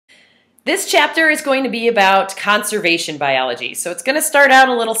This chapter is going to be about conservation biology. So it's going to start out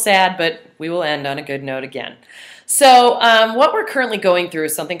a little sad, but we will end on a good note again. So what we're currently going through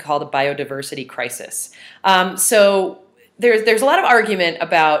is something called a biodiversity crisis. There's a lot of argument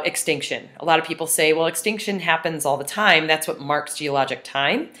about extinction. A lot of people say, well, extinction happens all the time. That's what marks geologic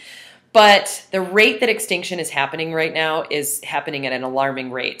time. But the rate that extinction is happening right now is happening at an alarming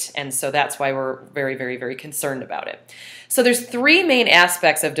rate. And so that's why we're very, very, very concerned about it. So there's three main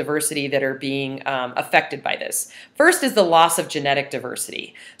aspects of diversity that are being affected by this. First is the loss of genetic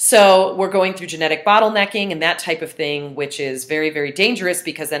diversity. So we're going through genetic bottlenecking and that type of thing, which is very, very dangerous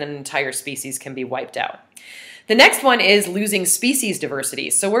because then an entire species can be wiped out. The next one is losing species diversity.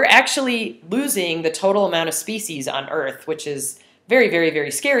 So we're actually losing the total amount of species on Earth, which is very, very,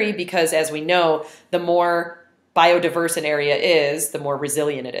 very scary because, as we know, the more biodiverse an area is, the more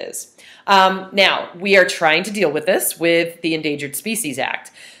resilient it is. Now, we are trying to deal with this with the Endangered Species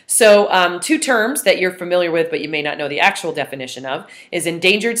Act. So two terms that you're familiar with but you may not know the actual definition of is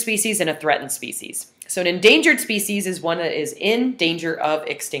endangered species and a threatened species. So an endangered species is one that is in danger of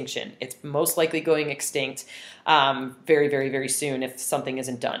extinction. It's most likely going extinct very, very, very soon if something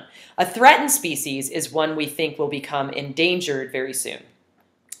isn't done. A threatened species is one we think will become endangered very soon.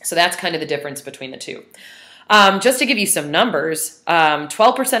 So that's kind of the difference between the two. Just to give you some numbers,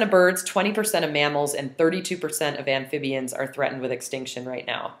 12% of birds, 20% of mammals, and 32% of amphibians are threatened with extinction right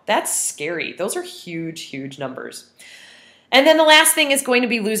now. That's scary. Those are huge, huge numbers. And then the last thing is going to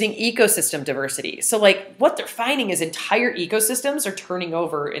be losing ecosystem diversity. So like what they're finding is entire ecosystems are turning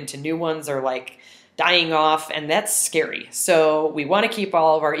over into new ones or like dying off, and that's scary. So we want to keep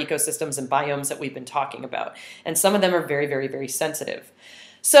all of our ecosystems and biomes that we've been talking about. And some of them are very, very, very sensitive.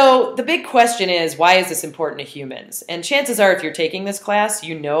 So the big question is, why is this important to humans? And chances are if you're taking this class,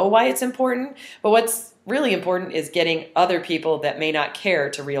 you know why it's important. But what's really important is getting other people that may not care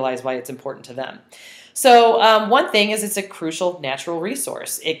to realize why it's important to them. So one thing is it's a crucial natural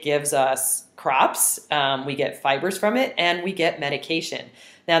resource. It gives us crops, we get fibers from it, and we get medication.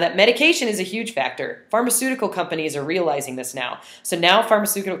 Now that medication is a huge factor. Pharmaceutical companies are realizing this now. So now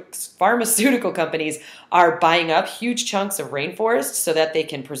pharmaceutical companies are buying up huge chunks of rainforest so that they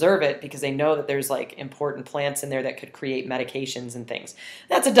can preserve it because they know that there's like important plants in there that could create medications and things.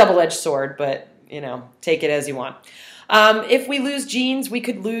 That's a double-edged sword, but you know, take it as you want. If we lose genes, we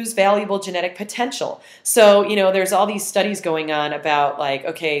could lose valuable genetic potential. So, you know, there's all these studies going on about like,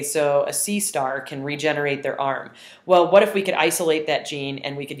 okay, so a sea star can regenerate their arm. Well, what if we could isolate that gene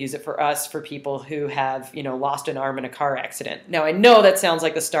and we could use it for us, for people who have, you know, lost an arm in a car accident? Now, I know that sounds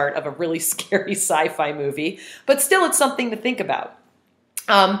like the start of a really scary sci-fi movie, but still it's something to think about.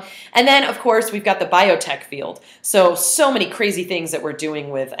 And then, of course, we've got the biotech field. So many crazy things that we're doing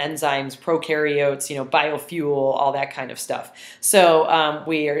with enzymes, prokaryotes, you know, biofuel, all that kind of stuff. So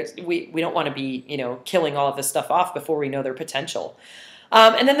we don't want to be, you know, killing all of this stuff off before we know their potential.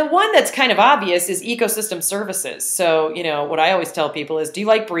 And then the one that's kind of obvious is ecosystem services. So, you know, what I always tell people is, do you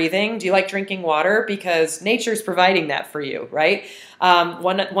like breathing? Do you like drinking water? Because nature's providing that for you, right?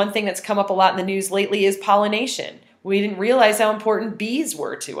 One thing that's come up a lot in the news lately is pollination. We didn't realize how important bees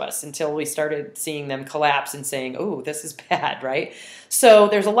were to us until we started seeing them collapse and saying, oh, this is bad, right? So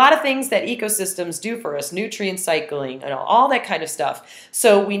there's a lot of things that ecosystems do for us, nutrient cycling, and all that kind of stuff.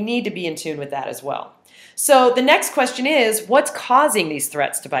 So we need to be in tune with that as well. So the next question is, what's causing these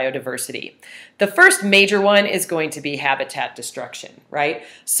threats to biodiversity? The first major one is going to be habitat destruction, right?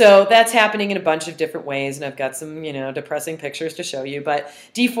 So that's happening in a bunch of different ways, and I've got some, you know, depressing pictures to show you, but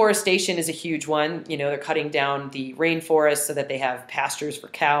deforestation is a huge one. You know, they're cutting down the rainforest so that they have pastures for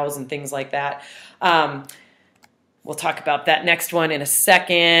cows and things like that. We'll talk about that next one in a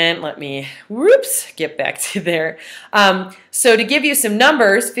second. Let me, get back to there. So to give you some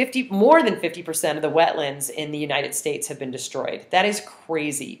numbers, more than 50% of the wetlands in the United States have been destroyed. That is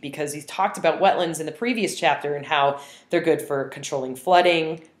crazy because he talked about wetlands in the previous chapter and how they're good for controlling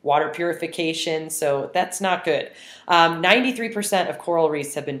flooding, water purification, so that's not good. 93% of coral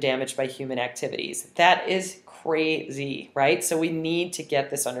reefs have been damaged by human activities. That is crazy, right? So we need to get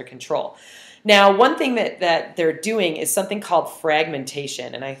this under control. Now, one thing that they're doing is something called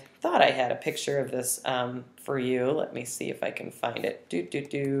fragmentation, and I thought I had a picture of this for you. Let me see if I can find it.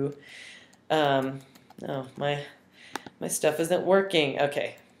 Oh, my stuff isn't working.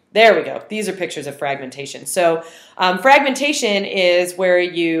 Okay, there we go. These are pictures of fragmentation. So fragmentation is where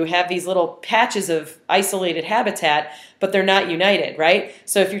you have these little patches of isolated habitat, but they're not united, right?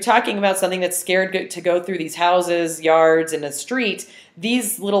 So if you're talking about something that's scared to go through these houses, yards, and a street,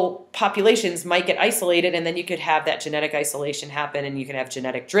 these little populations might get isolated, and then you could have that genetic isolation happen, and you can have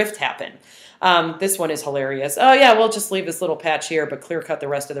genetic drift happen. This one is hilarious. Oh yeah, we'll just leave this little patch here, but clear cut the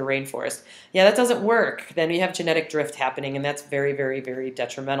rest of the rainforest. Yeah, that doesn't work. Then you have genetic drift happening, and that's very, very, very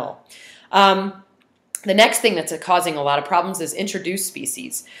detrimental. The next thing that's causing a lot of problems is introduced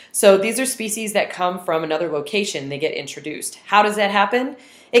species. So these are species that come from another location. They get introduced. How does that happen?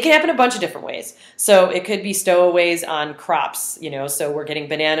 It can happen a bunch of different ways. So it could be stowaways on crops, so we're getting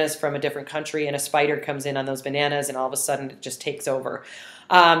bananas from a different country and a spider comes in on those bananas and all of a sudden it just takes over.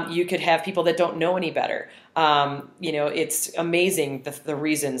 You could have people that don't know any better. It's amazing the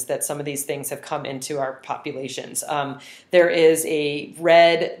reasons that some of these things have come into our populations. There is a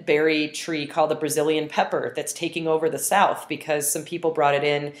red berry tree called the Brazilian pepper that's taking over the South because some people brought it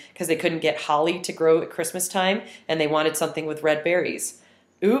in because they couldn't get holly to grow at Christmas time and they wanted something with red berries.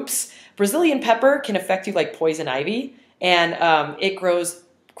 Oops. Brazilian pepper can affect you like poison ivy, and it grows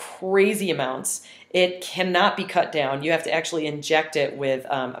crazy amounts. It cannot be cut down. You have to actually inject it with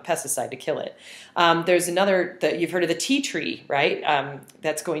a pesticide to kill it. There's another, you've heard of the tea tree, right?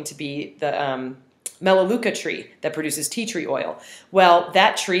 That's going to be the Melaleuca tree that produces tea tree oil. Well,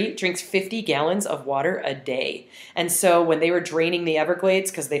 that tree drinks 50 gallons of water a day. And so when they were draining the Everglades,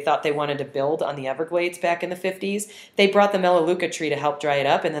 because they thought they wanted to build on the Everglades back in the 50s, they brought the Melaleuca tree to help dry it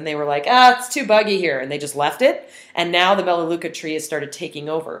up. And then they were like, it's too buggy here. And they just left it. And now the Melaleuca tree has started taking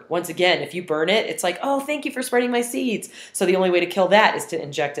over. Once again, if you burn it, it's like, oh, thank you for spreading my seeds. So the only way to kill that is to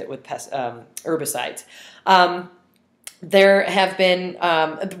inject it with herbicides. There have been,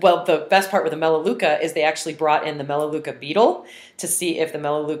 the best part with the Melaleuca is they actually brought in the Melaleuca beetle to see if the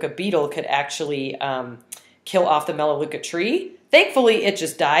Melaleuca beetle could actually kill off the Melaleuca tree. Thankfully, it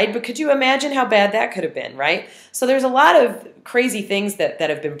just died, but could you imagine how bad that could have been, right? So there's a lot of crazy things that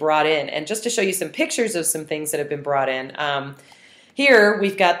have been brought in. And just to show you some pictures of some things that have been brought in, here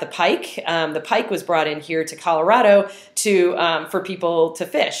we've got the pike. The pike was brought in here to Colorado for people to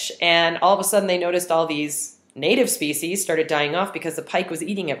fish. And all of a sudden they noticed all these native species started dying off because the pike was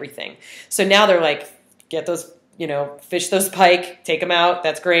eating everything. So now they're like, get those, fish those pike, take them out.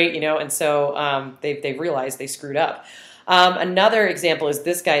 That's great, And so they've realized they screwed up. Another example is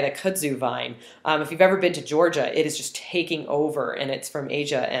this guy, the kudzu vine. If you've ever been to Georgia, it is just taking over, and it's from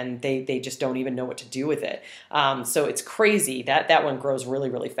Asia, and they just don't even know what to do with it. So it's crazy. That one grows really,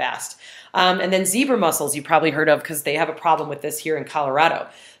 really fast. And then zebra mussels you probably heard of because they have a problem with this here in Colorado.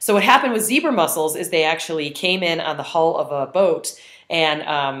 So what happened with zebra mussels is they actually came in on the hull of a boat and,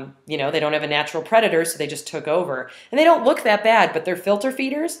 they don't have a natural predator, so they just took over. And they don't look that bad, but they're filter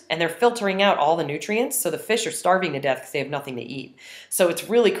feeders, and they're filtering out all the nutrients, so the fish are starving to death because they have nothing to eat. So it's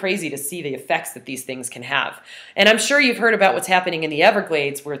really crazy to see the effects that these things can have. And I'm sure you've heard about what's happening in the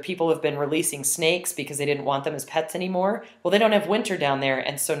Everglades, where people have been releasing snakes because they didn't want them as pets anymore. Well, they don't have winter down there,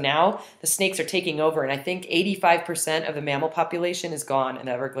 and so now the snakes are taking over, and I think 85% of the mammal population is gone in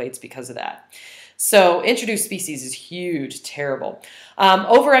the Everglades because of that. So introduced species is huge, terrible.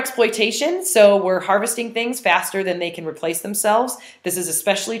 Overexploitation, so we're harvesting things faster than they can replace themselves. This is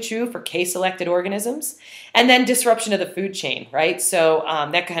especially true for K-selected organisms. And then disruption of the food chain, right? So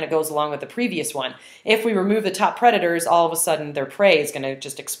that kind of goes along with the previous one. If we remove the top predators, all of a sudden their prey is going to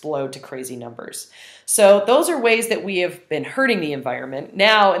just explode to crazy numbers. So those are ways that we have been hurting the environment.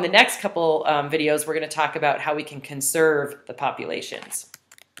 Now, in the next couple videos, we're going to talk about how we can conserve the populations.